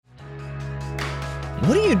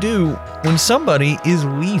What do you do when somebody is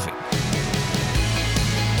leaving?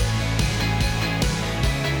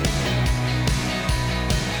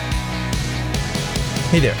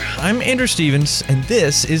 Hey there, I'm Andrew Stevens, and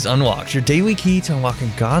this is Unlocked, your daily key to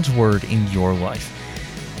unlocking God's Word in your life.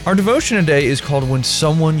 Our devotion today is called When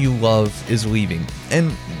Someone You Love is Leaving,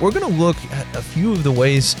 and we're going to look at a few of the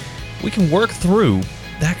ways we can work through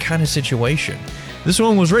that kind of situation. This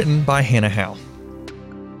one was written by Hannah Howe.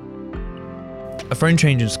 A friend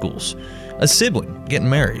changing schools, a sibling getting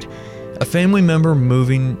married, a family member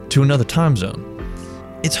moving to another time zone.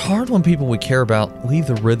 It's hard when people we care about leave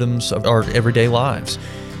the rhythms of our everyday lives.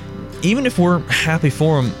 Even if we're happy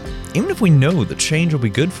for them, even if we know the change will be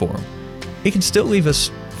good for them, it can still leave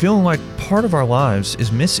us feeling like part of our lives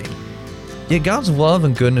is missing. Yet God's love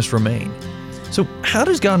and goodness remain. So how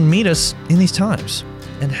does God meet us in these times?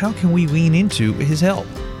 And how can we lean into His help?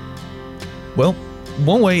 Well,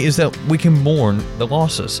 one way is that we can mourn the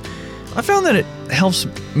losses. I found that it helps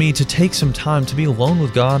me to take some time to be alone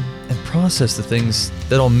with God and process the things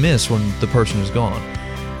that I'll miss when the person is gone.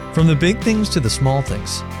 From the big things to the small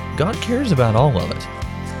things, God cares about all of it.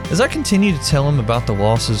 As I continue to tell Him about the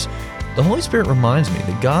losses, the Holy Spirit reminds me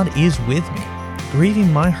that God is with me,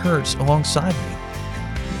 grieving my hurts alongside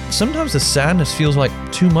me. Sometimes the sadness feels like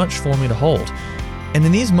too much for me to hold, and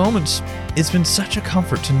in these moments, it's been such a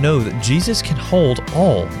comfort to know that Jesus can hold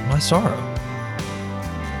all my sorrow.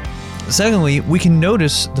 Secondly, we can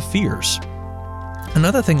notice the fears.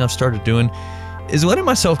 Another thing I've started doing is letting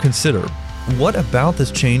myself consider what about this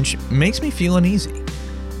change makes me feel uneasy.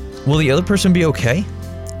 Will the other person be okay?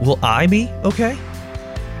 Will I be okay?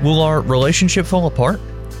 Will our relationship fall apart?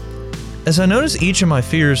 As I notice each of my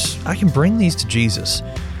fears, I can bring these to Jesus.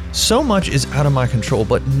 So much is out of my control,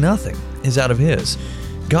 but nothing is out of His.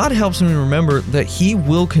 God helps me remember that He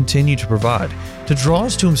will continue to provide, to draw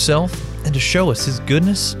us to Himself, and to show us His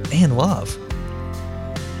goodness and love.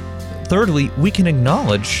 Thirdly, we can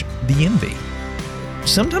acknowledge the envy.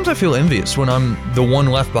 Sometimes I feel envious when I'm the one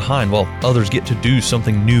left behind while others get to do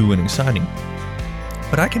something new and exciting.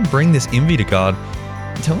 But I can bring this envy to God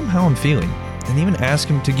and tell Him how I'm feeling, and even ask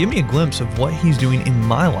Him to give me a glimpse of what He's doing in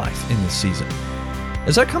my life in this season.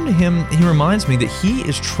 As I come to Him, He reminds me that He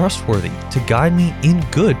is trustworthy to guide me in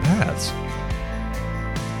good paths.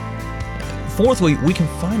 Fourthly, we can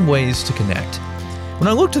find ways to connect. When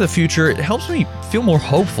I look to the future, it helps me feel more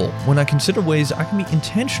hopeful when I consider ways I can be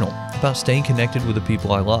intentional about staying connected with the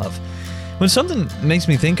people I love. When something makes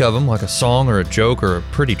me think of them, like a song or a joke or a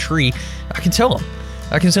pretty tree, I can tell them.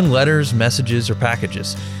 I can send letters, messages, or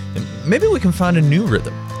packages. And maybe we can find a new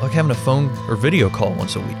rhythm, like having a phone or video call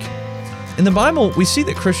once a week. In the Bible, we see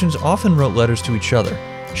that Christians often wrote letters to each other,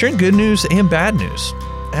 sharing good news and bad news,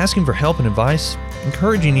 asking for help and advice,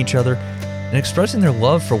 encouraging each other, and expressing their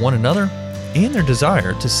love for one another and their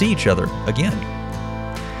desire to see each other again.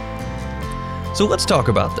 So let's talk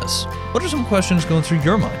about this. What are some questions going through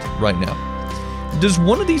your mind right now? Does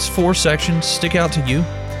one of these 4 sections stick out to you?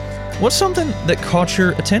 What's something that caught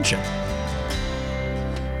your attention?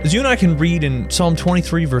 As you and I can read in Psalm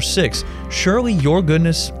 23 verse 6, surely your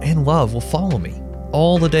goodness and love will follow me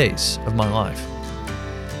all the days of my life.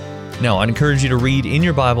 Now, I'd encourage you to read in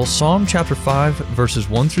your Bible Psalm chapter 5 verses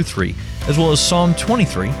 1 through 3, as well as Psalm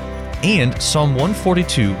 23 and Psalm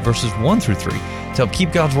 142 verses 1 through 3 to help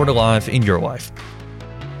keep God's Word alive in your life.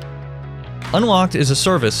 Unlocked is a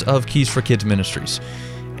service of Keys for Kids Ministries.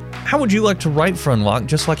 How would you like to write for Unlocked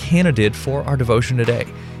just like Hannah did for our devotion today?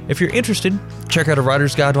 If you're interested, check out our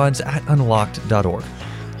writer's guidelines at unlocked.org.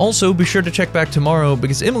 Also, be sure to check back tomorrow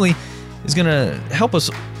because Emily is going to help us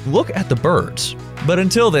look at the birds. But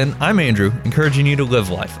until then, I'm Andrew, encouraging you to live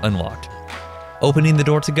life unlocked, opening the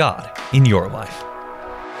door to God in your life.